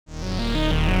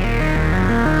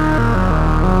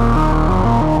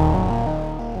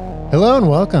Hello and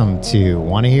welcome to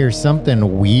Want to Hear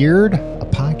Something Weird? A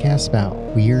podcast about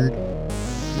weird,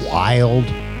 wild,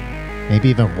 maybe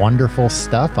even wonderful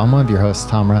stuff. I'm one of your hosts,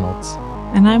 Tom Reynolds.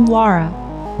 And I'm Laura.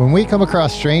 When we come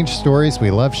across strange stories, we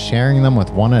love sharing them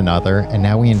with one another, and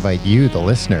now we invite you, the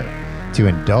listener, to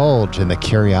indulge in the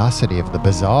curiosity of the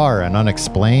bizarre and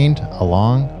unexplained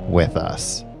along with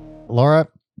us. Laura,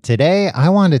 today I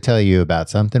wanted to tell you about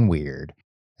something weird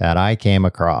that I came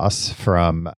across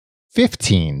from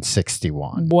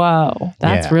 1561. Whoa,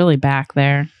 that's really back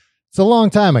there. It's a long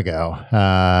time ago.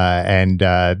 And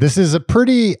this is a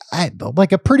pretty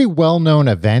well-known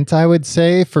event, I would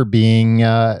say, for being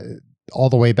all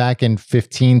the way back in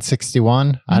 1561.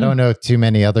 Mm-hmm. I don't know too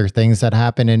many other things that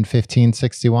happened in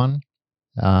 1561.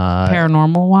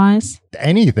 Paranormal wise?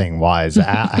 Anything wise.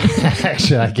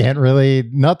 Actually, I can't really,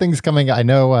 nothing's coming. I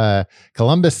know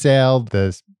Columbus sailed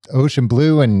the ocean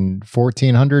blue in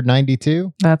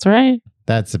 1492. That's right.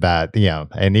 That's about,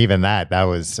 and even that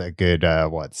was a good,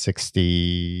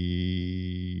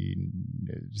 60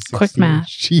 quick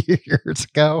math years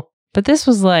ago. But this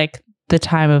was like the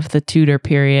time of the Tudor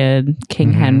period,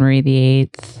 King Henry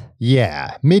VIII.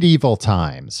 Yeah, medieval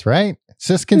times, right? Is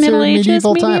this considered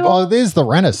medieval time? Oh, it is the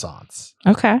Renaissance.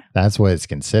 Okay. That's what it's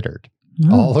considered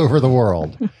all over the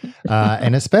world.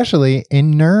 And especially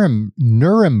in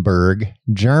Nuremberg,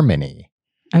 Germany.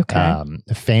 Okay.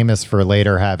 Famous for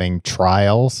later having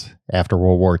trials after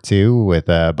World War II with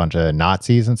a bunch of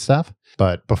Nazis and stuff.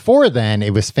 But before then,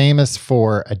 it was famous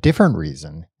for a different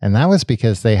reason. And that was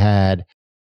because they had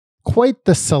quite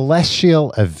the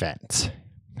celestial event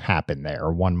happen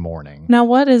there one morning. Now,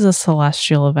 what is a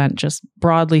celestial event, just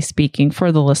broadly speaking,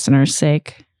 for the listener's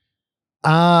sake?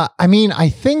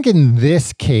 I think in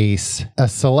this case, a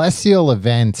celestial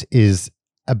event is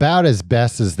about as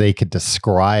best as they could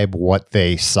describe what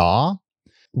they saw,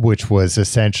 which was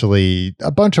essentially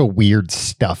a bunch of weird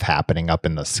stuff happening up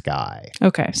in the sky.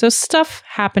 Okay, so stuff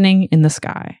happening in the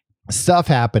sky. Stuff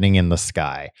happening in the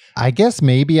sky. I guess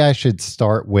maybe I should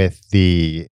start with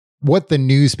what the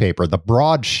newspaper, the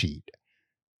broadsheet,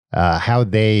 how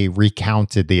they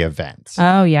recounted the events.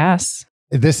 Oh, yes.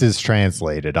 This is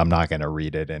translated. I'm not going to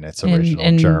read it in its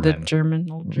original German. The German.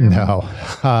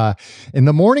 No. In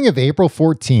the morning of April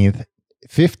 14th,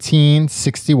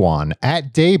 1561,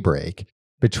 at daybreak,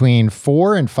 between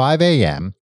 4 and 5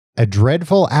 a.m., a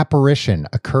dreadful apparition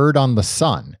occurred on the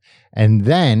sun, and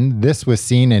then this was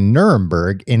seen in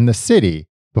Nuremberg in the city,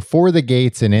 before the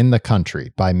gates and in the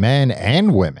country, by men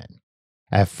and women.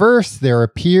 At first, there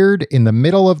appeared in the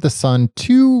middle of the sun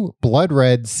 2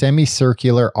 blood-red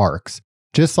semicircular arcs,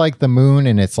 just like the moon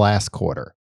in its last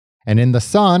quarter. And in the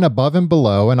sun, above and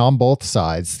below and on both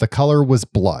sides, the color was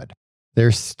blood.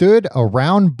 There stood a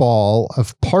round ball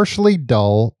of partially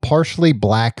dull, partially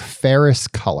black ferrous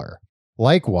color.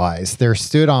 Likewise, there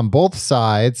stood on both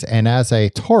sides and as a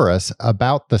torus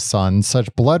about the sun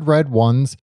such blood-red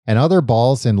ones and other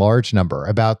balls in large number,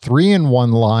 about 3 in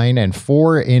one line and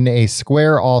 4 in a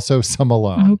square, also some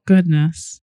alone. Oh,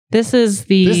 goodness. This is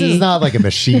not like a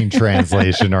machine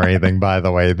translation or anything, by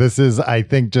the way. This is, I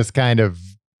think, just kind of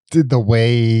the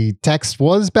way text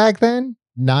was back then.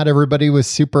 Not everybody was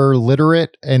super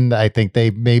literate, and I think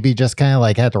they maybe just kind of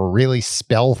like had to really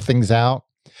spell things out.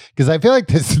 Because I feel like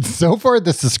so far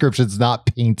this description's not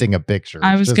painting a picture.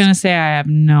 I was going to say I have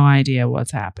no idea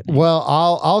what's happening. Well,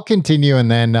 I'll continue and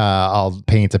then I'll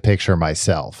paint a picture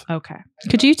myself. Okay.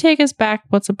 Could you take us back?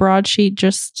 What's a broadsheet?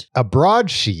 A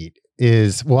broadsheet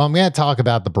is, well, I'm going to talk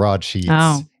about the broadsheets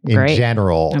in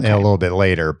general a little bit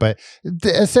later, but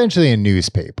essentially a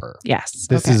newspaper. Yes.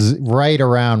 This is right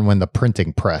around when the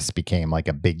printing press became like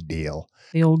a big deal.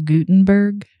 The old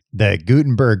Gutenberg? The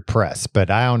Gutenberg press,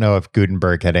 but I don't know if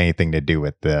Gutenberg had anything to do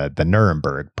with the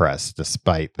Nuremberg press,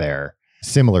 despite their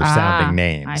similar sounding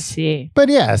names. I see. But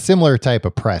yeah, a similar type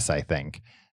of press, I think.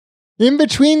 In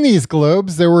between these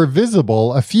globes, there were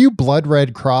visible a few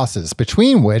blood-red crosses,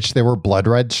 between which there were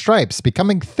blood-red stripes,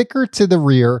 becoming thicker to the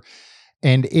rear,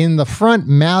 and in the front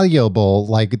malleable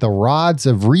like the rods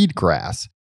of reed grass,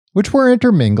 which were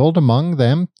intermingled among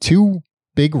them 2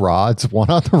 big rods, one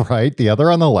on the right, the other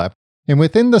on the left, and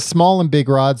within the small and big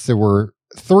rods there were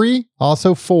 3,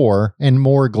 also 4, and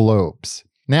more globes.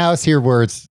 Now it's here where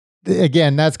it's,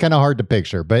 again, that's kind of hard to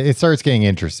picture, but it starts getting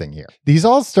interesting here. These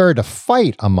all started to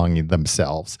fight among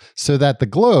themselves, so that the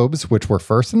globes, which were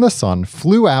first in the sun,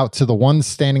 flew out to the ones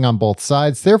standing on both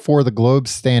sides. Therefore, the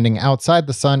globes standing outside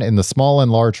the sun and the small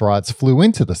and large rods flew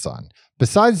into the sun.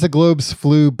 Besides, the globes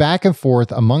flew back and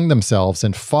forth among themselves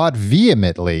and fought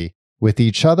vehemently with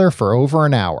each other for over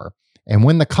an hour. And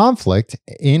when the conflict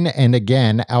in and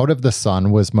again out of the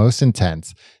sun was most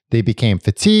intense, They became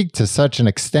fatigued to such an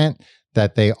extent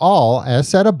that they all, as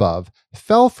said above,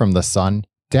 fell from the sun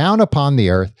down upon the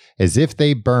earth as if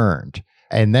they burned,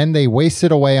 and then they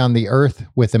wasted away on the earth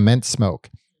with immense smoke.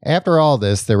 After all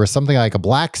this, there was something like a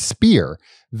black spear,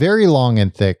 very long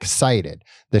and thick, sighted.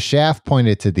 The shaft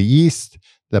pointed to the east,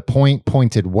 the point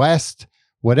pointed west.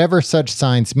 Whatever such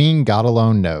signs mean, God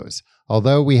alone knows.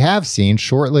 Although we have seen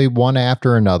shortly one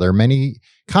after another many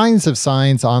kinds of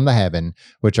signs on the heaven,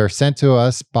 which are sent to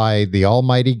us by the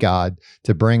Almighty God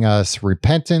to bring us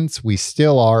repentance, we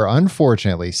still are,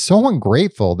 unfortunately, so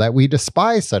ungrateful that we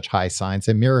despise such high signs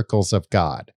and miracles of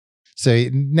God. So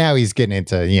now he's getting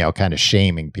into, kind of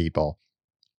shaming people,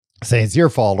 saying it's your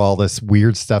fault all this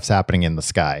weird stuff's happening in the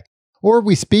sky. Or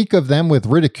we speak of them with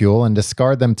ridicule and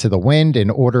discard them to the wind in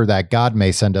order that God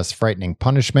may send us frightening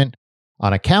punishment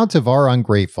on account of our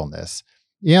ungratefulness.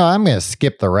 I'm going to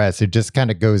skip the rest. It just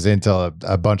kind of goes into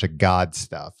a bunch of God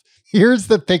stuff. Here's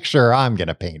the picture I'm going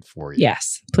to paint for you.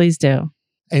 Yes, please do.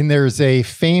 And there's a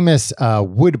famous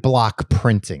woodblock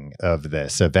printing of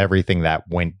this, of everything that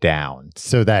went down,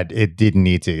 so that it didn't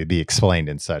need to be explained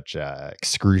in such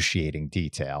excruciating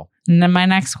detail. And then my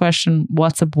next question,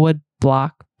 what's a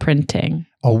woodblock printing?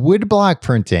 A woodblock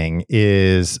printing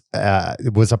was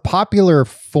a popular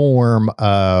form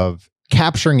of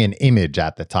capturing an image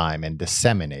at the time and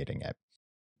disseminating it.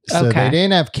 So They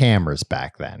didn't have cameras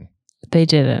back then. They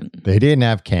didn't. They didn't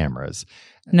have cameras.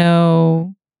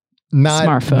 No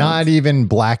smartphones. Not even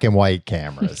black and white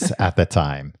cameras at the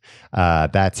time.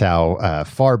 That's how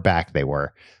far back they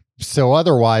were. So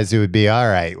otherwise it would be, all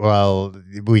right, well,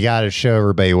 we got to show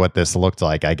everybody what this looked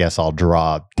like. I guess I'll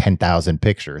draw 10,000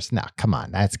 pictures. Now, come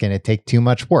on, that's going to take too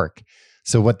much work.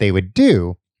 So what they would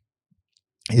do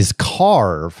is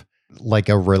carve like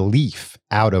a relief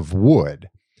out of wood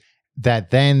that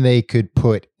then they could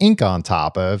put ink on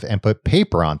top of and put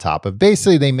paper on top of.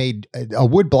 Basically, they made a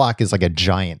wood block is like a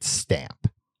giant stamp.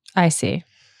 I see.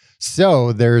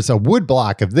 So there's a wood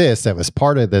block of this that was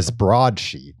part of this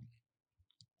broadsheet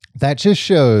that just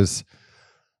shows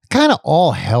kind of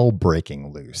all hell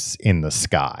breaking loose in the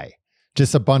sky.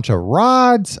 Just a bunch of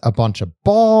rods, a bunch of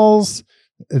balls.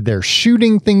 They're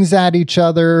shooting things at each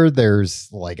other. There's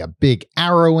like a big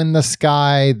arrow in the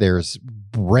sky. There's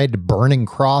red burning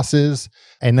crosses.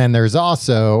 And then there's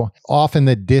also off in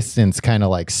the distance, kind of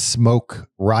like smoke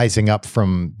rising up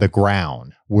from the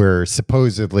ground where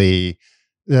supposedly,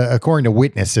 according to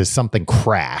witnesses, something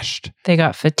crashed. They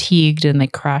got fatigued and they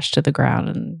crashed to the ground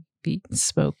and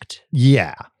smoked.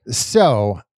 Yeah.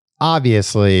 So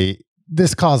obviously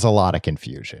this caused a lot of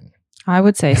confusion. I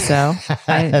would say so.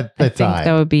 I think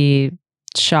that would be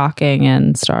shocking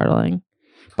and startling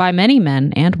by many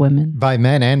men and women. By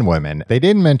men and women. They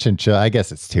didn't mention, I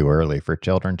guess it's too early for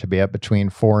children to be up between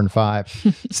 4 and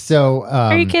 5. So,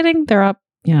 are you kidding? They're up,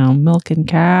 milking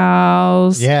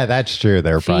cows. Yeah, that's true.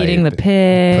 They're feeding the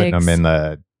pigs, putting them in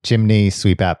the chimney,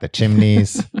 sweep out the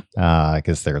chimneys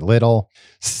because they're little.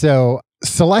 So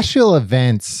celestial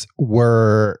events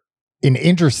were an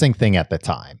interesting thing at the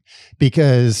time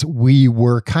because we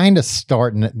were kind of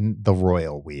starting the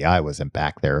royal I wasn't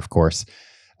back there, of course,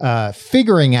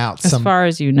 figuring out as far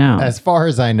as you know. As far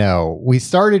as I know, we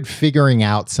started figuring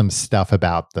out some stuff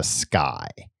about the sky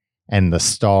and the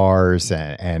stars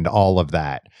and all of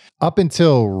that. Up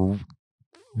until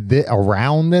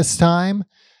around this time,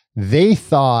 they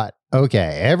thought,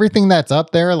 okay, everything that's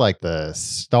up there, like the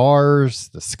stars,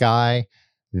 the sky,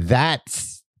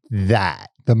 that's that.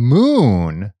 The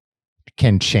moon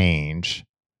can change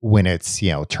when it's,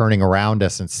 turning around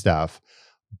us and stuff.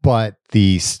 But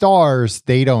the stars,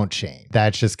 they don't change.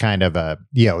 That's just kind of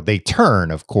they turn,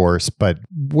 of course, but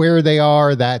where they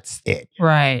are, that's it.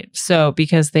 Right. So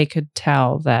because they could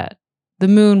tell that the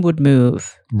moon would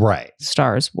move. Right.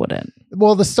 Stars wouldn't.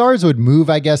 Well, the stars would move,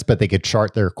 I guess, but they could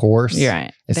chart their course. You're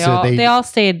right. They all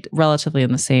stayed relatively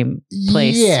in the same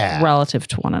place relative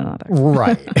to one another.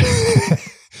 Right.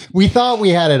 We thought we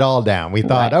had it all down. We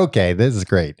thought, okay, this is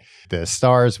great. The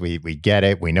stars, we get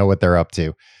it. We know what they're up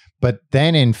to. But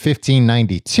then in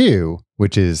 1592,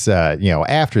 which is,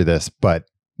 after this, but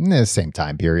in the same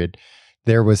time period,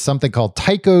 there was something called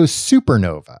Tycho's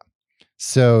supernova.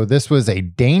 So this was a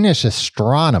Danish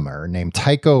astronomer named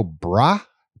Tycho Brahe,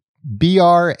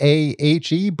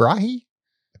 B-R-A-H-E, Brahe?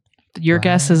 Your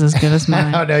guess is as good as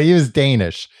mine. Oh, no, he was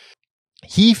Danish.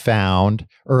 He found,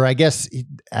 or I guess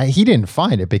he didn't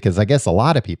find it because I guess a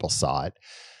lot of people saw it.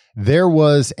 There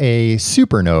was a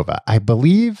supernova. I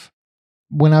believe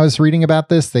when I was reading about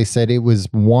this, they said it was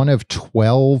one of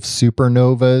 12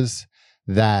 supernovas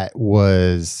that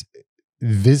was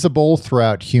visible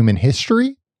throughout human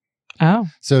history. Oh.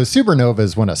 So supernova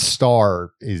is when a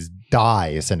star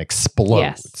dies and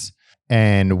explodes. Yes.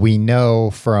 And we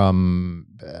know from,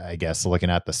 I guess, looking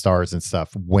at the stars and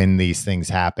stuff, when these things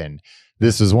happen.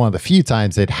 This was one of the few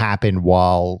times it happened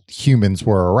while humans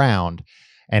were around.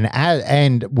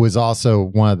 And was also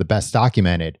one of the best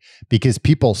documented because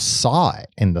people saw it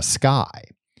in the sky.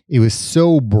 It was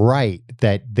so bright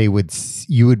that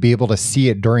you would be able to see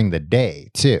it during the day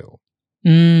too.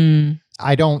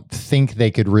 I don't think they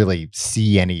could really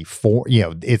see any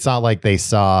it's not like they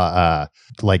saw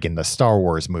like in the Star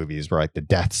Wars movies where like the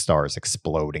Death Star is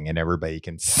exploding and everybody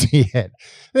can see it.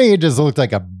 I think it just looked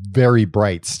like a very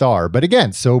bright star. But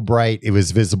again, so bright it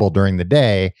was visible during the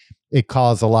day. It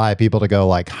caused a lot of people to go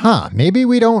like, maybe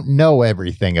we don't know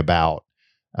everything about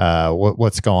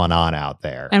what's going on out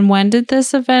there. And when did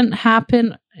this event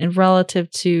happen in relative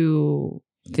to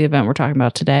the event we're talking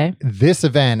about today? This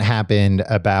event happened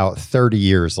about 30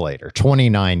 years later.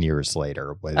 29 years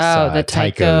later was the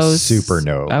Tycho's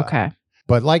supernova. Okay.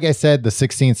 But like I said, the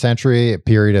 16th century, a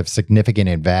period of significant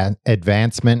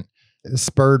advancement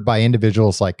spurred by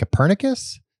individuals like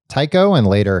Copernicus, Tycho, and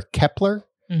later Kepler.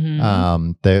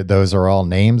 Those are all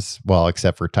names, well,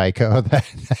 except for Tycho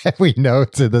that we know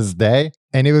to this day.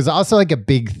 And it was also like a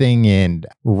big thing in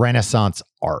Renaissance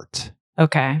art.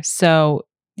 Okay. So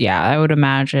yeah, I would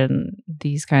imagine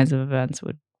these kinds of events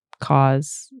would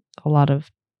cause a lot of,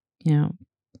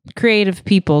 creative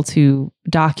people to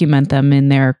document them in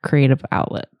their creative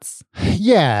outlets.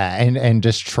 Yeah. And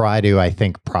just try to, I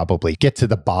think, probably get to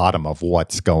the bottom of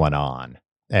what's going on.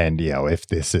 And, if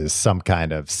this is some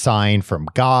kind of sign from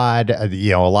God,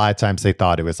 a lot of times they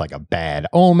thought it was like a bad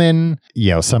omen,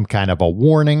 some kind of a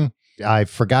warning. I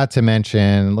forgot to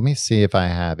mention, let me see if I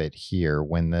have it here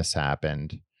when this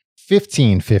happened.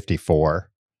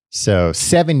 1554. So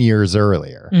 7 years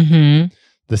earlier.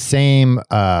 The same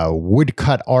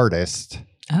woodcut artist.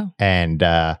 Oh. And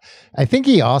I think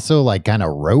he also like kind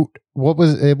of wrote what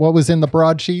was in the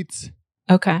broadsheets.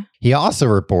 Okay. He also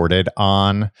reported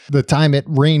on the time it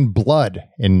rained blood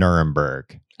in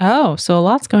Nuremberg. Oh, so a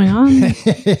lot's going on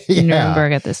in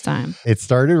Nuremberg at this time. It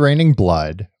started raining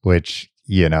blood, which,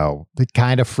 it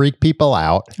kind of freaked people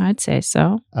out. I'd say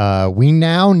so. We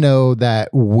now know that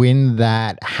when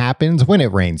that happens, when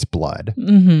it rains blood,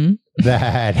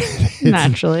 that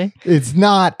naturally it's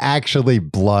not actually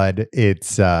blood.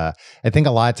 It's, I think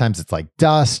a lot of times it's like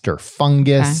dust or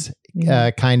fungus.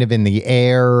 Okay. Kind of in the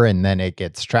air, and then it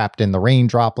gets trapped in the rain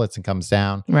droplets and comes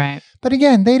down. Right. But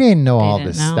again, they didn't know all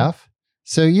this stuff.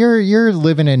 So you're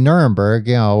living in Nuremberg,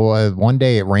 one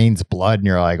day it rains blood and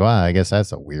you're like, well, I guess that's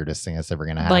the weirdest thing that's ever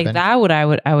going to happen. Like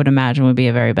that I would imagine would be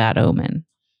a very bad omen.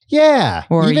 Yeah.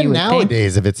 Or even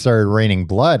nowadays, if it started raining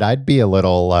blood, I'd be a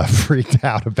little freaked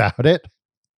out about it.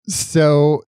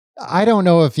 So I don't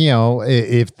know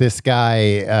if this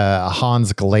guy,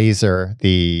 Hans Glaser,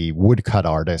 the woodcut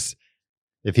artist,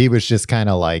 if he was just kind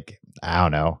of like, I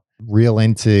don't know, real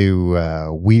into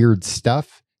weird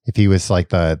stuff, if he was like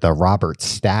the Robert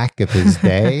Stack of his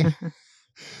day,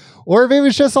 or if it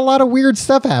was just a lot of weird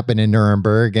stuff happened in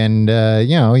Nuremberg and,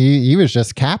 he was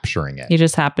just capturing it. He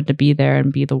just happened to be there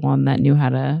and be the one that knew how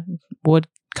to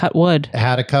cut wood.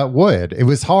 How to cut wood. It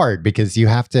was hard because you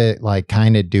have to like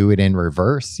kind of do it in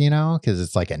reverse, because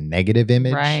it's like a negative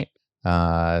image. Right.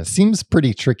 Seems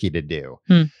pretty tricky to do.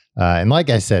 And like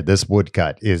I said, this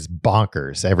woodcut is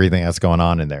bonkers, everything that's going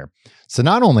on in there. So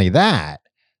not only that,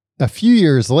 a few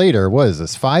years later, what is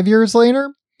this, 5 years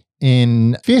later?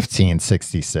 In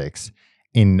 1566,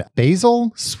 in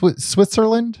Basel,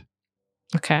 Switzerland.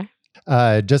 Okay.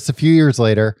 Just a few years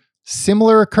later,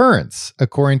 similar occurrence,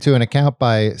 according to an account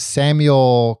by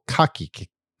Samuel Coccius,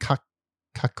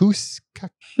 Coccius.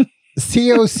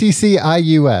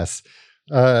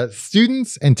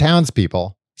 Students and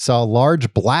townspeople saw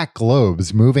large black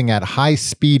globes moving at high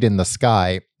speed in the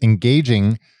sky,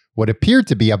 engaging what appeared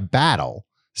to be a battle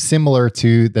similar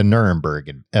to the Nuremberg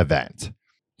event.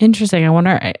 Interesting. I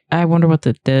wonder what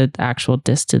the actual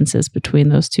distance is between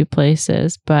those two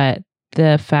places, but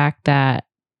the fact that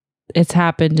it's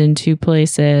happened in two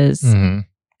places.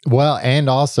 Well, and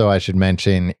also I should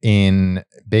mention in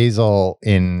Basel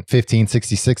in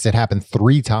 1566, it happened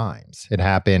 3 times. It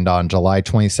happened on July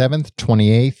 27th,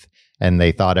 28th, and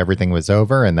they thought everything was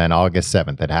over. And then August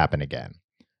 7th, it happened again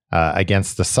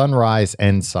against the sunrise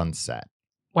and sunset.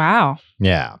 Wow.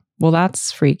 Yeah. Well, that's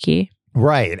freaky.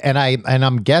 Right. And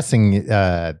I'm guessing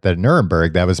the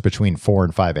Nuremberg, that was between 4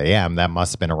 and 5 a.m. That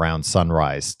must have been around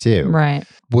sunrise too. Right.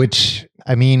 Which,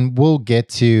 I mean, we'll get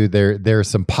to. There's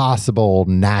some possible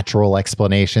natural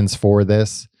explanations for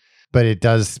this. But it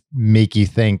does make you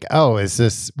think, oh, was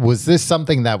this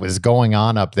something that was going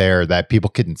on up there that people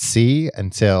couldn't see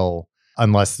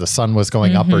unless the sun was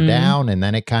going up or down, and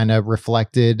then it kind of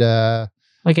reflected.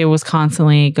 Like it was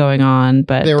constantly going on,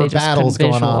 but there were just battles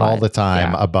couldn't going on all the visualize.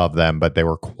 time above them, but they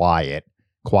were quiet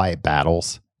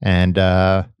battles. And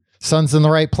sun's in the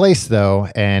right place though,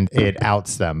 and it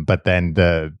outs them. But then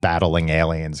the battling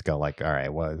aliens go like, all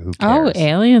right, well, who cares? Oh,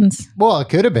 aliens. Well, it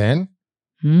could have been.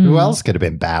 Who else could have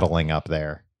been battling up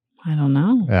there? I don't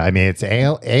know. I mean, it's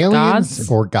aliens Gods?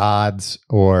 or gods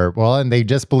and they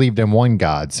just believed in one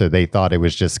God. So they thought it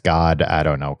was just God, I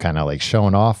don't know, kind of like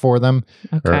showing off for them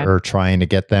or trying to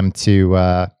get them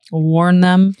to warn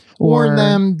them.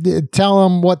 Tell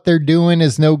them what they're doing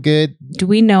is no good. Do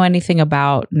we know anything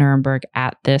about Nuremberg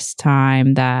at this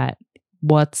time? That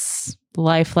what's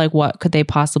life like? What could they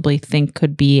possibly think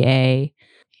could be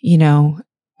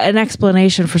an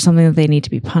explanation for something that they need to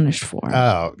be punished for?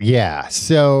 Oh, yeah.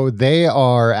 So they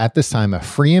are at this time a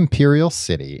free imperial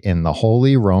city in the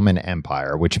Holy Roman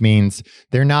Empire, which means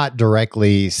they're not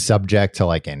directly subject to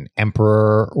like an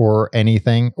emperor or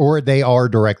anything, or they are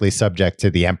directly subject to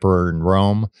the emperor in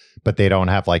Rome, but they don't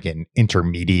have like an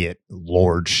intermediate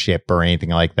lordship or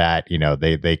anything like that.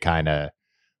 They kind of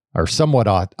are somewhat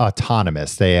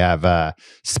autonomous. They have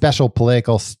special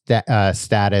political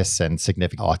status and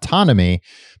significant autonomy,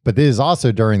 but this is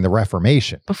also during the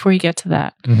Reformation. Before you get to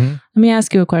that, let me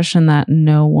ask you a question that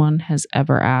no one has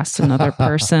ever asked another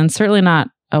person, certainly not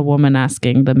a woman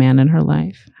asking the man in her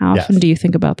life. How often do you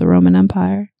think about the Roman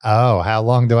Empire? Oh, how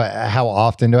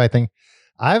often do I think?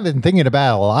 I've been thinking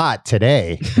about it a lot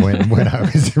today when I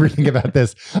was reading about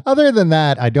this. Other than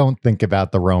that, I don't think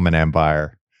about the Roman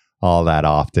Empire all that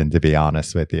often, to be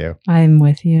honest with you. I'm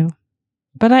with you.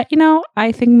 But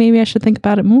I think maybe I should think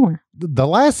about it more. The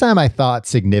last time I thought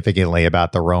significantly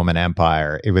about the Roman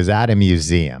Empire, it was at a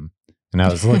museum. And I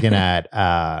was looking at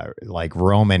like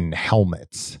Roman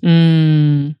helmets,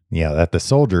 that the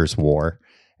soldiers wore.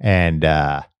 And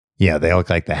they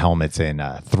look like the helmets in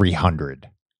 300.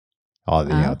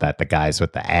 That the guys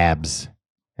with the abs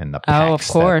and the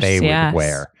pecs that they would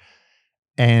wear.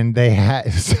 And they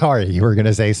had, sorry, you were going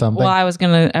to say something? Well, I was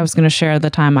going to share the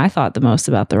time I thought the most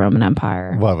about the Roman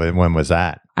Empire. When was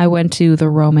that? I went to the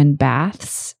Roman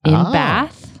baths in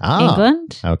Bath,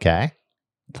 England. Okay.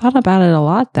 Thought about it a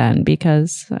lot then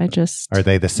because Are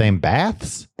they the same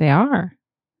baths? They are.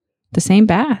 The same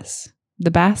baths.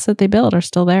 The baths that they built are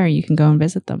still there. You can go and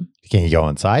visit them. Can you go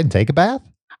inside and take a bath?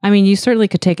 I mean, you certainly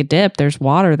could take a dip. There's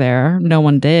water there. No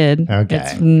one did. Okay.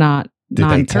 It's not Did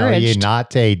they tell encouraged. you not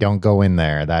to? Don't go in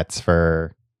there. That's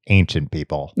for ancient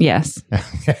people. Yes.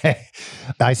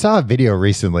 I saw a video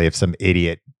recently of some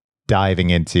idiot diving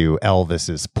into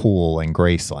Elvis's pool in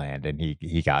Graceland, and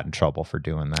he got in trouble for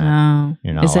doing that. Oh.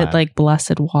 Is it like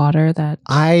blessed water that?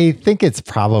 I think it's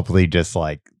probably just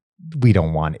like, we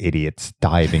don't want idiots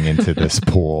diving into this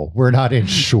pool. We're not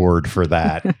insured for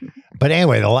that. But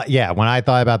anyway, when I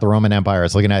thought about the Roman Empire, I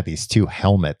was looking at these two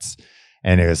helmets.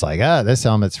 And it was like, this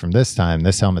helmet's from this time.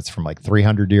 This helmet's from like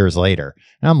 300 years later.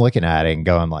 And I'm looking at it and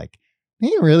going like, they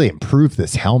didn't really improve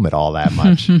this helmet all that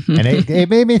much. And it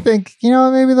made me think,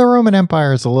 maybe the Roman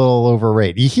Empire is a little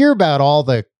overrated. You hear about all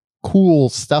the cool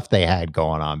stuff they had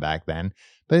going on back then,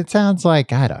 but it sounds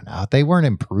like, I don't know, they weren't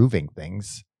improving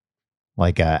things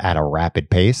like at a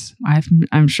rapid pace.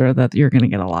 I'm sure that you're going to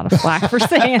get a lot of flack for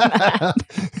saying that.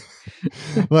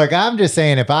 Look, I'm just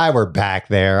saying, if I were back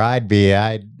there, I'd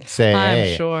say,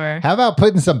 hey, sure. How about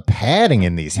putting some padding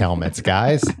in these helmets,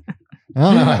 guys? I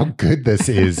don't know how good this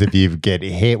is if you get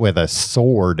hit with a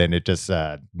sword and it just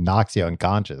knocks you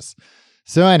unconscious.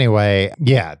 So anyway,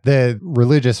 the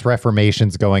religious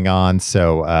reformation's going on.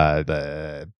 So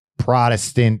the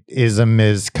Protestantism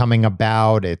is coming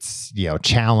about. It's,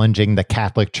 challenging the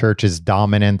Catholic Church's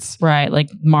dominance. Right, like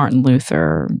Martin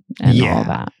Luther and all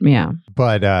that. Yeah.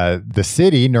 But the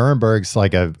city, Nuremberg's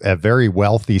like a very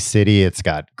wealthy city. It's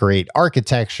got great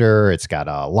architecture. It's got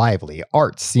a lively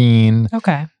art scene.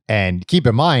 Okay. And keep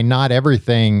in mind, not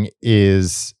everything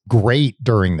is great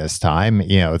during this time.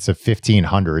 It's the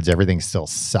 1500s. Everything still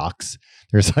sucks.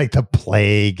 There's like the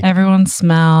plague. Everyone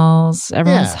smells.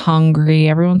 Everyone's hungry.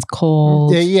 Everyone's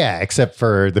cold. Yeah, except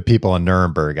for the people in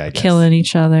Nuremberg, I guess. Killing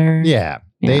each other. Yeah.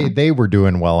 They were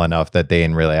doing well enough that they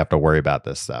didn't really have to worry about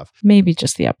this stuff. Maybe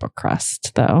just the upper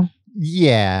crust, though.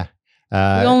 Yeah. We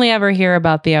only ever hear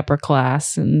about the upper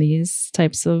class in these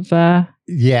types of...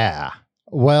 Yeah.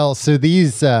 Well, so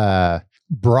these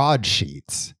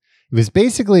broadsheets, it was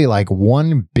basically like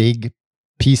one big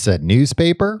piece of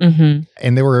newspaper, Mm-hmm.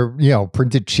 and they were,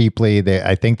 printed cheaply.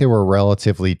 I think they were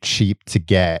relatively cheap to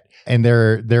get, and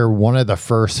they're one of the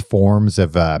first forms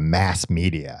of mass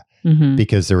media Mm-hmm.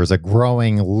 because there was a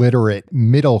growing literate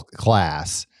middle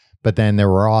class, but then there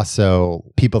were also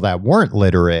people that weren't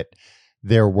literate.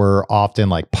 There were often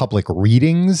like public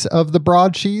readings of the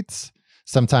broadsheets.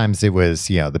 Sometimes it was,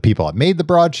 the people that made the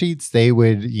broadsheets, they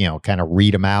would, kind of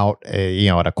read them out,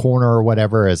 at a corner or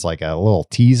whatever as like a little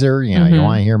teaser. You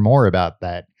want to hear more about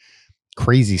that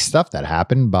crazy stuff that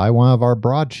happened by one of our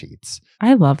broadsheets.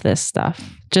 I love this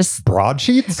stuff. Just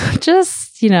broadsheets?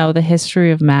 Just, the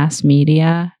history of mass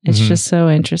media. It's just so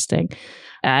interesting.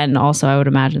 And also, I would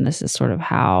imagine this is sort of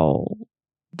how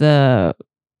the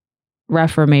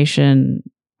Reformation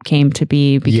came to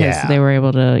be because they were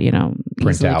able to,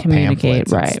 print easily out communicate,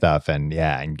 pamphlets and stuff,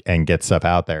 and get stuff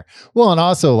out there. Well, and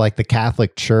also like the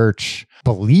Catholic Church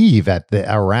believe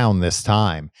around this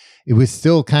time, it was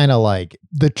still kind of like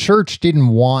the church didn't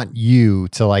want you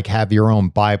to like have your own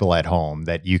Bible at home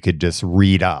that you could just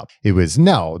read up. It was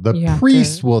the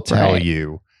priest will tell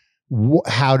you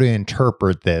how to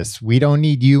interpret this. We don't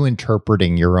need you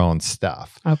interpreting your own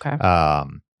stuff. Okay.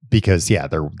 Because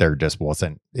there just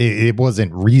wasn't, it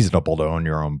wasn't reasonable to own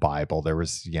your own Bible. There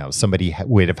was, somebody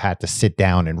would have had to sit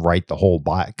down and write the whole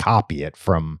copy it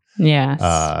from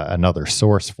another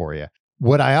source for you.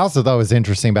 What I also thought was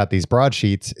interesting about these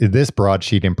broadsheets, this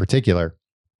broadsheet in particular,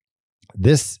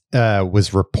 this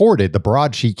was reported, the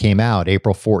broadsheet came out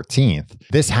April 14th.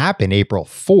 This happened April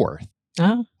 4th.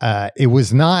 Oh. It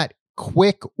was not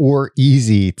quick or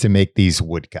easy to make these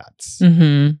woodcuts.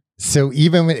 Mm-hmm. So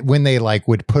even when they like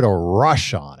would put a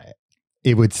rush on it,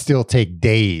 it would still take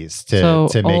days to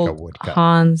make a woodcut.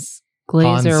 Hans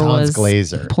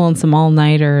Glaser pulling some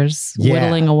all-nighters,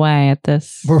 whittling away at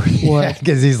this wood.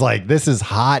 Because he's like, this is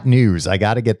hot news. I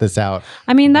got to get this out.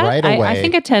 I mean, right away. I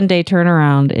think a 10-day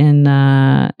turnaround in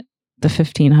the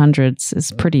 1500s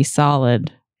is pretty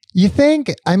solid. You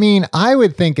think? I mean, I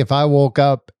would think if I woke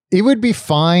up, it would be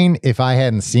fine if I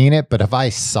hadn't seen it. But if I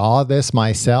saw this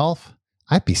myself,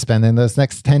 I'd be spending those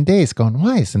next 10 days going,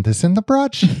 why isn't this in the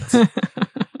broadsheets?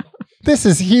 This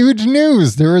is huge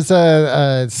news. There was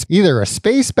either a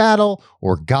space battle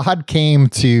or God came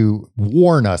to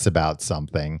warn us about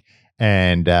something.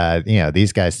 And,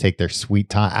 these guys take their sweet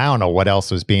time. I don't know what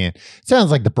else was being. It sounds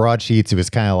like the broadsheets, it was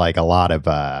kind of like a lot of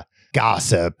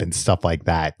gossip and stuff like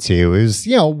that, too. It was,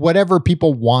 whatever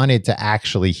people wanted to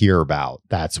actually hear about.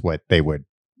 That's what they would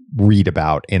read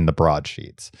about in the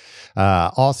broadsheets.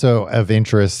 Also of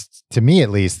interest to me, at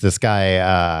least, this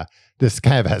guy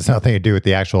kind of has nothing to do with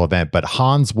the actual event, but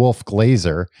Hans Wolf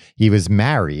Glaser, he was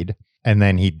married and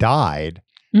then he died.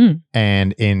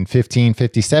 And in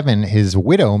 1557, his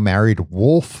widow married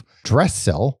Wolf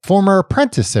Dressel, former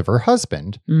apprentice of her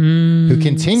husband, who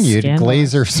continued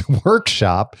Glaser's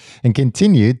workshop and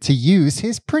continued to use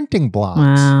his printing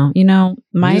blocks. Wow.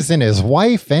 Using his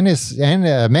wife and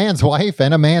a man's wife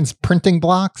and a man's printing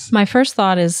blocks. My first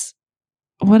thought is,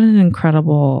 what an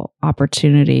incredible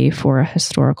opportunity for a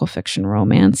historical fiction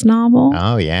romance novel.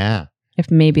 Oh, yeah.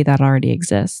 If maybe that already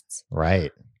exists.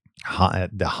 Right.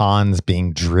 The Hans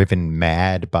being driven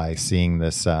mad by seeing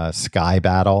this sky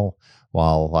battle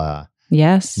while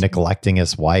neglecting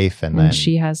his wife. And then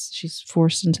she's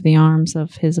forced into the arms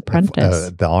of his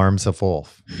apprentice. The arms of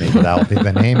Wolf. Maybe that'll be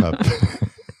the name of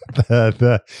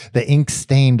the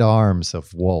ink-stained arms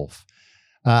of Wolf.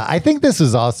 I think this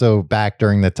was also back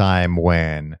during the time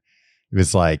when it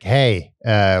was like, hey,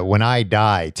 when I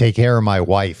die, take care of my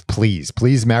wife, please.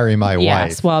 Please marry my wife.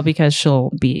 Yes, well, because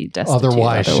she'll be destitute.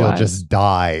 Otherwise, she'll just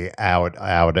die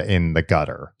out in the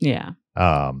gutter. Yeah.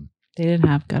 They didn't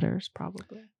have gutters,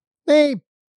 probably. They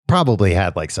probably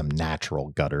had like some natural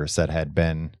gutters that had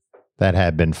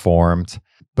been formed.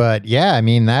 But yeah, I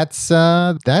mean, that's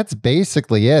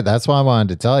basically it. That's what I wanted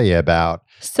to tell you about.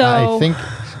 So I think,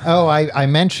 I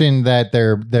mentioned that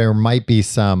there might be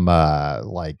some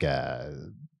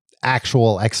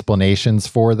actual explanations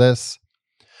for this.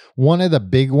 One of the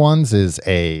big ones is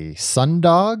a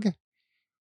sundog.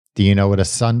 Do you know what a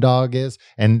sundog is?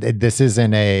 And this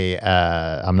isn't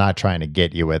I'm not trying to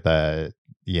get you with do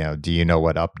you know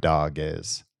what updog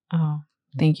is? Oh,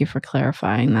 thank you for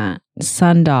clarifying that.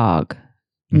 Sundog.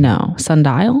 No.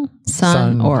 Sundial?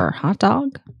 Sun or hot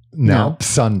dog? No,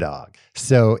 sundog.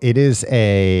 So it is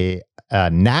a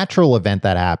natural event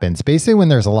that happens basically when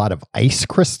there's a lot of ice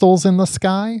crystals in the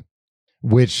sky,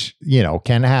 which,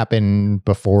 can happen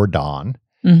before dawn.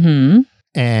 Mm-hmm.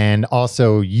 And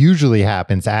also usually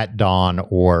happens at dawn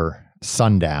or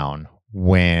sundown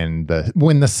when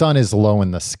the sun is low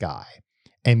in the sky.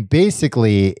 And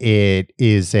basically, it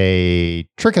is a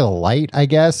trick of the light, I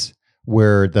guess,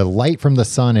 where the light from the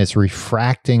sun is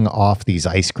refracting off these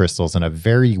ice crystals in a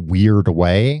very weird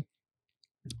way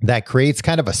that creates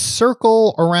kind of a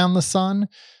circle around the sun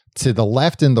to the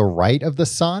left and the right of the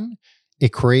sun.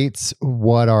 It creates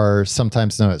what are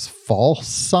sometimes known as false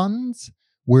suns,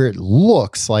 where it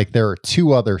looks like there are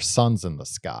two other suns in the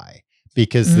sky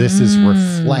because this is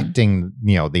reflecting,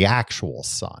 the actual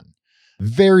sun.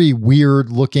 Very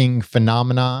weird looking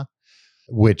phenomena,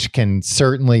 which can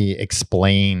certainly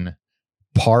explain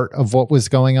part of what was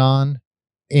going on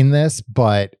in this,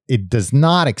 but it does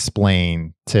not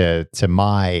explain to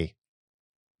my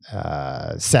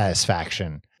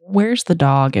satisfaction. Where's the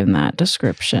dog in that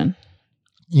description?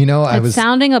 It's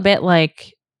sounding a bit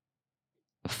like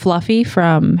Fluffy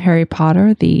from Harry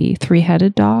Potter, the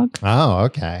three-headed dog. Oh,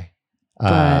 okay.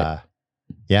 Yeah,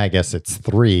 I guess it's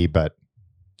 3, but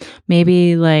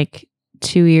maybe like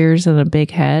 2 ears and a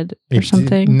big head or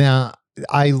something. Now,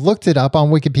 I looked it up on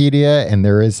Wikipedia, and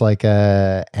there is like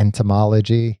a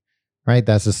entomology, right?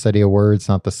 That's the study of words,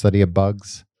 not the study of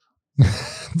bugs.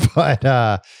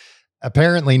 But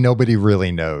apparently nobody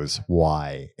really knows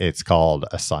why it's called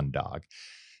a sun dog.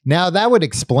 Now, that would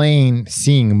explain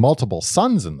seeing multiple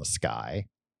suns in the sky,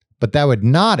 but that would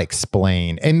not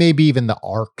explain, and maybe even the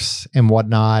arcs and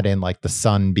whatnot, and like the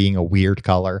sun being a weird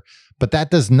color, but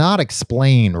that does not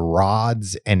explain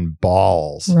rods and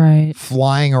balls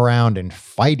flying around and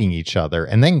fighting each other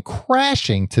and then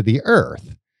crashing to the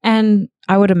earth. And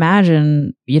I would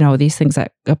imagine, these things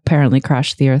that apparently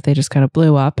crashed the earth, they just kind of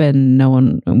blew up and no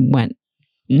one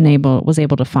was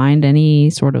able to find any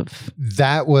sort of...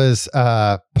 That was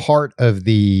part of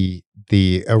the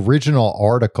original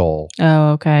article.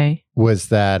 Oh, okay. Was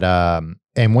that,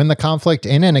 and when the conflict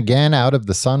in and again out of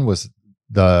the sun was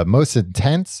the most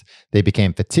intense, they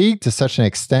became fatigued to such an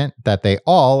extent that they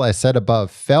all, as said above,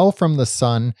 fell from the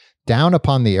sun down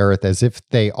upon the earth as if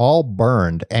they all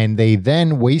burned, and they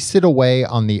then wasted away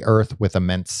on the earth with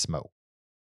immense smoke.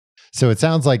 So it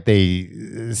sounds like they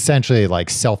essentially like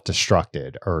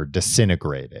self-destructed or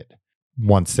disintegrated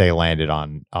once they landed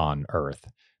on Earth.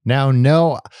 Now,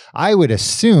 no, I would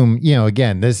assume,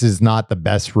 again, this is not the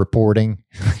best reporting.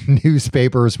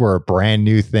 Newspapers were a brand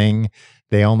new thing.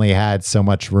 They only had so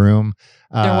much room.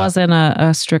 There wasn't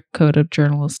a strict code of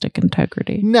journalistic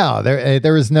integrity. No,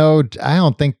 there was no, I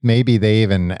don't think maybe they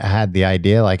even had the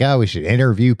idea like, we should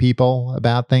interview people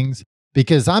about things.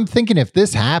 Because I'm thinking if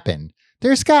this happened,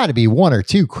 there's got to be 1 or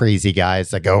 2 crazy guys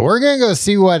that go, we're going to go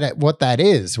see what that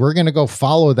is. We're going to go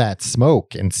follow that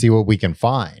smoke and see what we can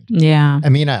find. Yeah. I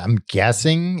mean, I'm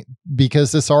guessing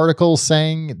because this article is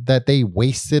saying that they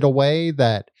wasted away,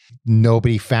 that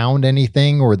nobody found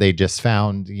anything, or they just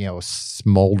found,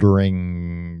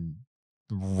 smoldering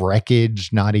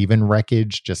wreckage, not even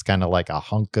wreckage, just kind of like a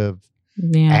hunk of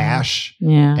ash.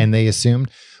 Yeah. And they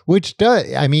assumed... Which does,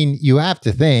 you have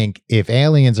to think if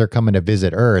aliens are coming to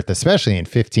visit Earth, especially in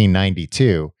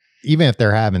 1592, even if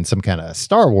they're having some kind of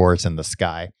Star Wars in the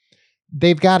sky,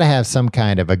 they've got to have some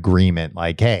kind of agreement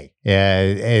like, hey,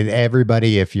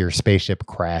 everybody, if your spaceship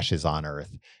crashes on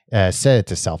Earth, set it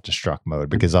to self-destruct mode,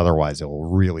 because otherwise it will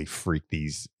really freak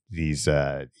these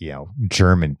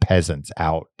German peasants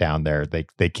out down there.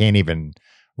 They can't even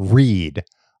read,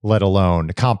 let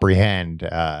alone comprehend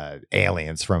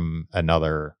aliens from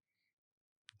another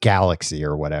galaxy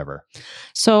or whatever.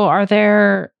 So are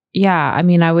there,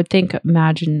 I would think,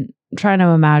 trying to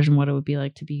imagine what it would be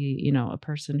like to be, a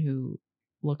person who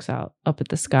looks up at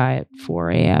the sky at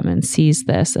 4 a.m. and sees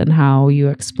this, and how you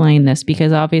explain this,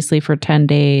 because obviously for 10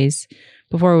 days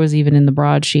before it was even in the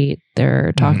broadsheet,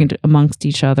 they're talking amongst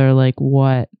each other, like,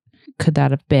 what could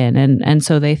that have been? And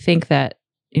so they think that,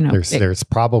 there's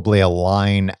probably a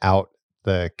line out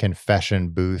the confession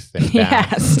booth and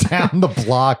down the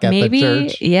block at the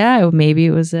church. Yeah, maybe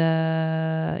it was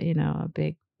a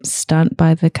big stunt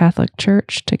by the Catholic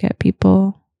Church to get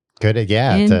people. Good,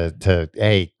 to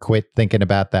hey, quit thinking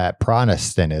about that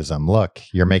Protestantism. Look,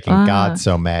 you're making God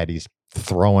so mad he's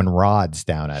throwing rods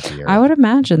down at the earth. I would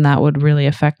imagine that would really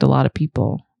affect a lot of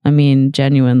people.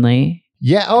 Genuinely.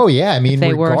 Yeah. Oh, yeah. If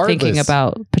they were thinking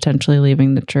about potentially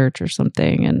leaving the church or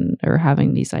something, or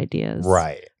having these ideas.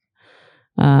 Right.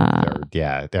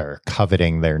 They're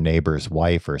coveting their neighbor's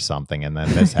wife or something, and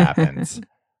then this happens.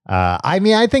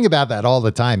 I think about that all the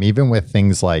time, even with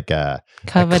things like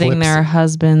coveting their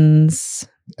husband's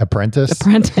apprentice.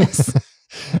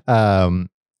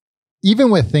 Even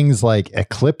with things like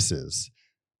eclipses,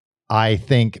 I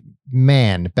think,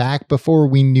 man, back before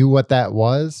we knew what that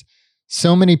was,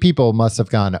 so many people must have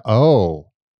gone,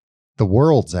 oh, the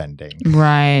world's ending.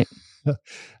 Right.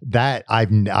 that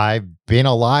I've been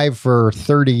alive for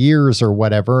 30 years or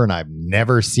whatever, and I've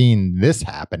never seen this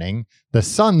happening. The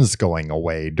sun's going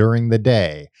away during the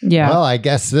day. Yeah. Well, I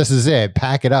guess this is it.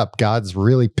 Pack it up. God's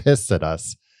really pissed at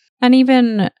us. And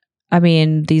even, I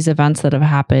mean, these events that have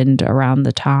happened around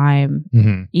the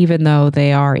time, even though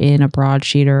they are in a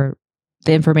broadsheet or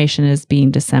the information is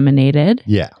being disseminated.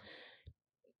 Yeah.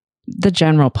 The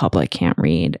general public can't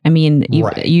read. I mean,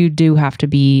 you do have to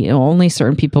be, only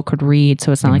certain people could read.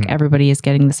 So it's not like everybody is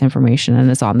getting this information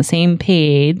and is on the same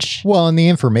page. Well, and the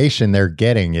information they're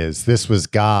getting is this was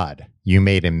God. You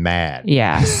made him mad.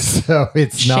 Yeah. So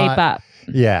it's not. Shape up.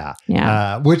 Yeah.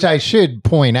 Yeah. Which I should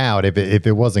point out, if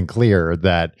it wasn't clear,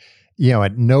 that,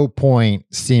 at no point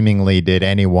seemingly did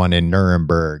anyone in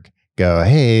Nuremberg go,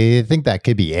 hey, I think that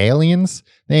could be aliens.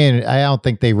 And I don't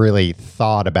think they really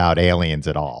thought about aliens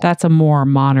at all. That's a more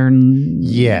modern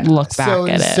look back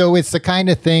at it. So it's the kind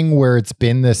of thing where it's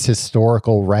been this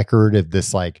historical record of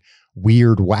this like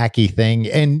weird, wacky thing.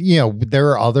 And, there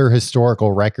are other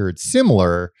historical records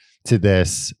similar to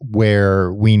this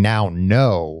where we now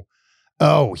know,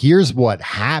 oh, here's what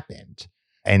happened.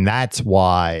 And that's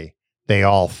why they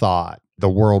all thought the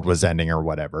world was ending or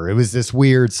whatever. It was this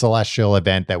weird celestial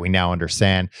event that we now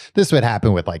understand. This would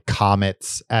happen with like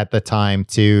comets at the time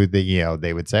too.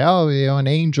 They would say, oh, an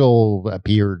angel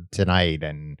appeared tonight.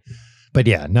 But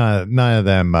yeah, none of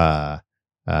them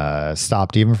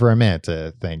stopped even for a minute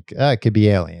to think it could be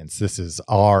aliens. This is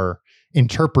our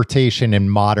interpretation in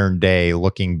modern day,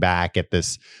 looking back at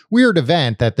this weird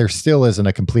event that there still isn't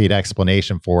a complete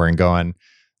explanation for, and going,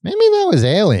 maybe that was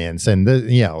aliens. And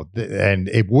and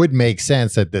it would make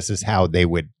sense that this is how they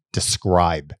would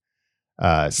describe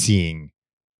seeing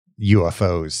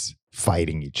UFOs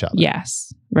fighting each other.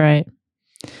 Yes. Right.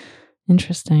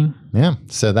 Interesting. Yeah.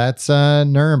 So that's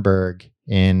Nuremberg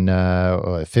in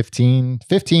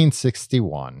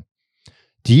 1561.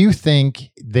 Do you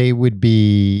think they would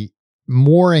be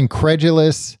more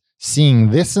incredulous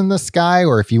seeing this in the sky,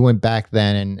 or if you went back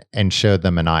then and showed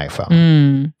them an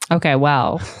iPhone? Okay,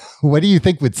 well. What do you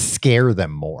think would scare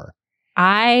them more?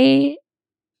 I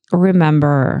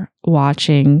remember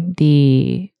watching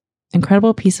the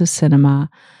incredible piece of cinema,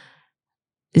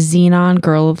 Xenon,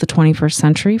 Girl of the 21st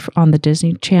Century, on the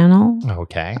Disney Channel.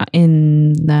 Okay.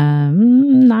 In the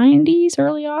 90s,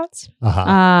 early aughts.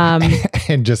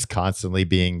 And just constantly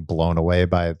being blown away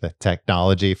by the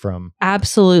technology from...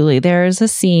 Absolutely. There's a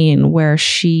scene where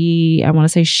the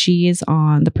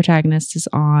protagonist is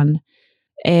on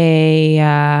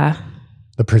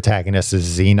the protagonist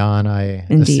is Xenon, I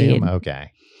assume.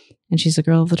 Okay. And she's a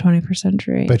girl of the 21st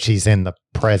century. But she's in the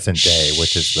present day,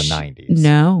 which is the 90s.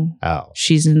 No. Oh.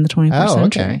 She's in the 21st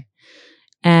century. Okay.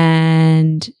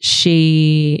 And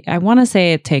I want to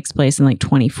say it takes place in like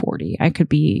 2040. I could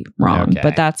be wrong,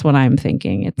 but that's what I'm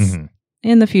thinking. It's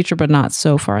in the future, but not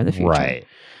so far in the future. Right.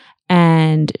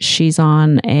 And she's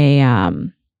on a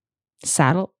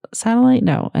satellite?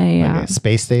 No, a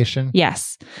space station?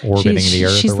 Yes. Orbiting the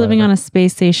Earth. She's living on a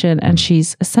space station, and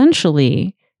she's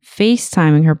essentially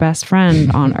FaceTiming her best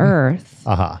friend on Earth.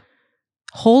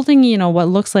 Holding, what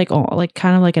looks like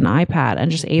kind of like an iPad,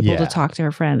 and just able to talk to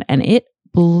her friend. And it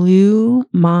blew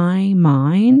my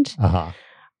mind.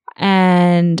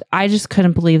 And I just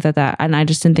couldn't believe that, and I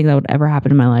just didn't think that would ever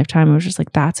happen in my lifetime. I was just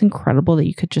like, that's incredible that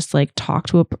you could just like talk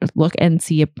to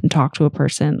talk to a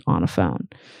person on a phone.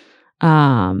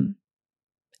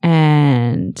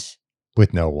 And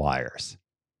with no wires.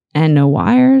 And no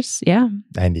wires, yeah.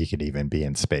 And you could even be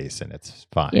in space and it's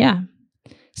fine. Yeah.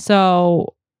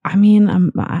 So, I mean,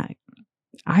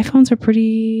 iPhones are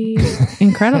pretty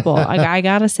incredible. I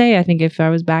gotta say, I think if I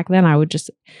was back then, I would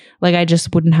I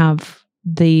just wouldn't have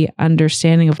the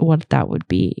understanding of what that would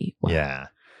be. Yeah.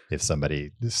 If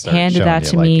somebody started handed that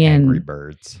to me Angry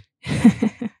Birds.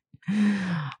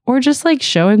 Or just like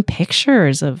showing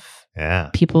pictures of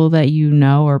people that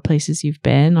or places you've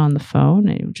been on the phone,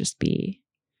 it would just be...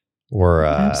 Or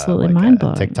absolutely mind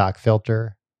blowing. TikTok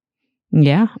filter.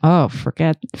 Yeah. Oh,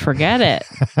 forget it.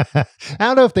 I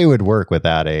don't know if they would work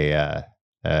without a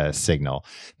signal.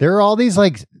 There are all these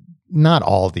not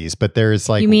all of these, but there's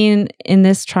You mean in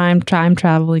this time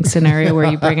traveling scenario where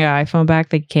you bring an iPhone back,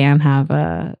 they can have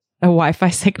a Wi-Fi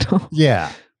signal? Yeah.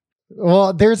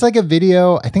 Well, there's a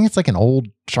video, I think it's an old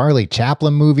Charlie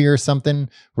Chaplin movie or something,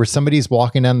 where somebody's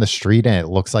walking down the street and it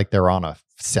looks like they're on a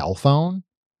cell phone.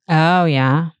 Oh,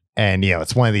 yeah. And,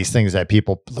 it's one of these things that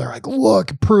they're like,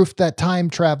 look, proof that time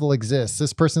travel exists.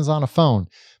 This person's on a phone.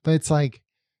 But it's like,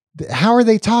 how are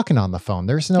they talking on the phone?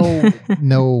 There's no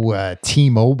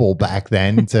T-Mobile back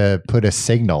then to put a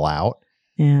signal out.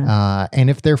 Yeah. And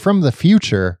if they're from the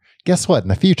future, guess what? In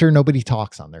the future, nobody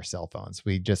talks on their cell phones.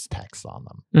 We just text on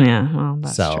them. Yeah, well,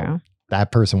 that's true.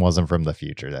 That person wasn't from the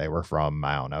future. They were from,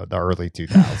 I don't know, the early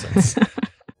 2000s.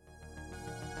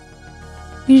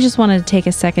 We just wanted to take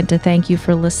a second to thank you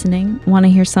for listening. Want to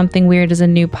Hear Something Weird is a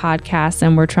new podcast,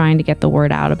 and we're trying to get the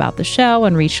word out about the show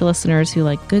and reach listeners who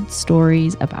like good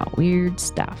stories about weird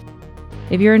stuff.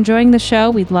 If you're enjoying the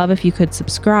show, we'd love if you could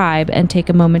subscribe and take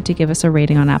a moment to give us a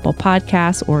rating on Apple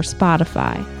Podcasts or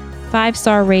Spotify.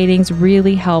 5-star ratings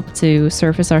really help to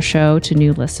surface our show to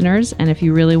new listeners, and if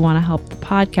you really want to help the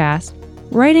podcast,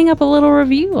 writing up a little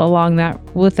review along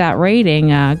with that rating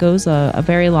goes a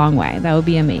very long way. That would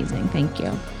be amazing. Thank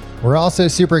you. We're also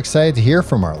super excited to hear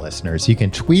from our listeners. You can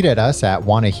tweet at us at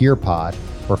WannaHearPod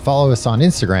or follow us on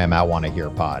Instagram at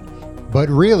WannaHearPod. But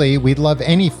really, we'd love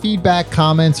any feedback,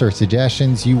 comments, or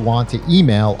suggestions you want to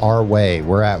email our way.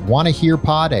 We're at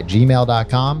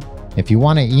wannahearpod@gmail.com. If you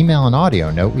want to email an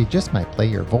audio note, we just might play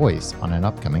your voice on an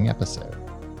upcoming episode.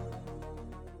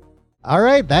 All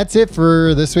right, that's it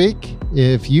for this week.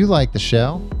 If you like the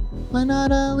show, why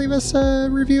not leave us a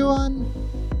review on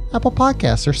Apple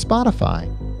Podcasts or Spotify?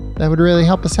 That would really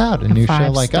help us out. A new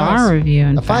show like us. A 5-star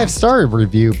review. A 5-star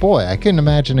review. Boy, I couldn't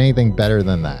imagine anything better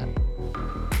than that.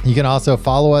 You can also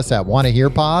follow us at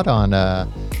WannaHearPod on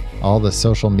all the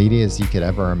social medias you could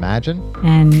ever imagine.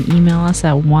 And email us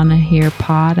at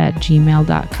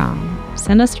wannahearpod@gmail.com.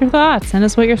 Send us your thoughts. Send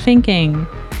us what you're thinking.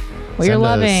 What you're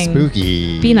loving.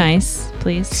 Spooky. Be nice,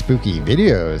 please. Spooky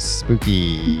videos,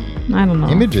 spooky I don't know.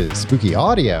 images, spooky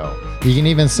audio. You can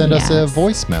even send us a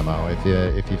voice memo if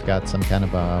you've got some kind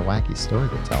of a wacky story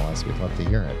to tell us. We'd love to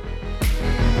hear it.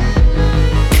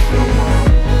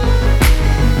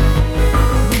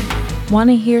 Want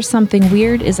to Hear Something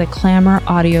Weird is a Clamor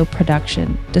audio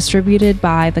production, distributed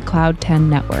by the Cloud 10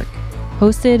 Network,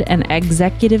 hosted and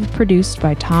executive produced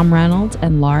by Tom Reynolds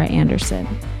and Laura Anderson.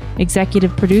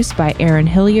 Executive produced by Aaron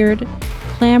Hilliard,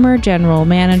 Clamor General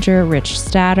Manager Rich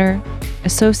Statter,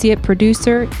 Associate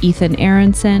Producer Ethan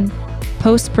Aronson,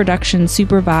 Post-Production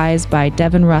Supervised by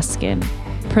Devin Ruskin,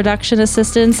 Production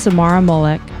Assistant Samara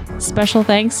Molek. Special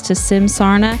thanks to Sim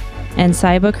Sarna and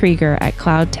Saiba Krieger at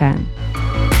Cloud 10.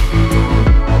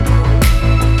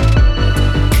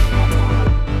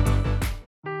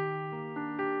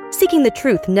 Seeking the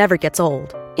truth never gets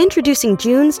old. Introducing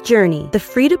June's Journey, the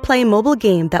free-to-play mobile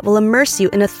game that will immerse you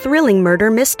in a thrilling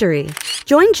murder mystery.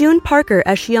 Join June Parker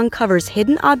as she uncovers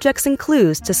hidden objects and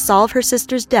clues to solve her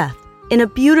sister's death in a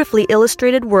beautifully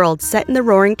illustrated world set in the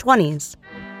Roaring '20s.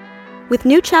 With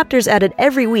new chapters added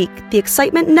every week, the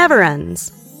excitement never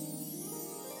ends.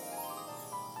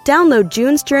 Download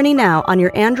June's Journey now on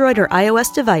your Android or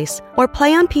iOS device, or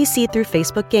play on PC through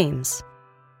Facebook Games.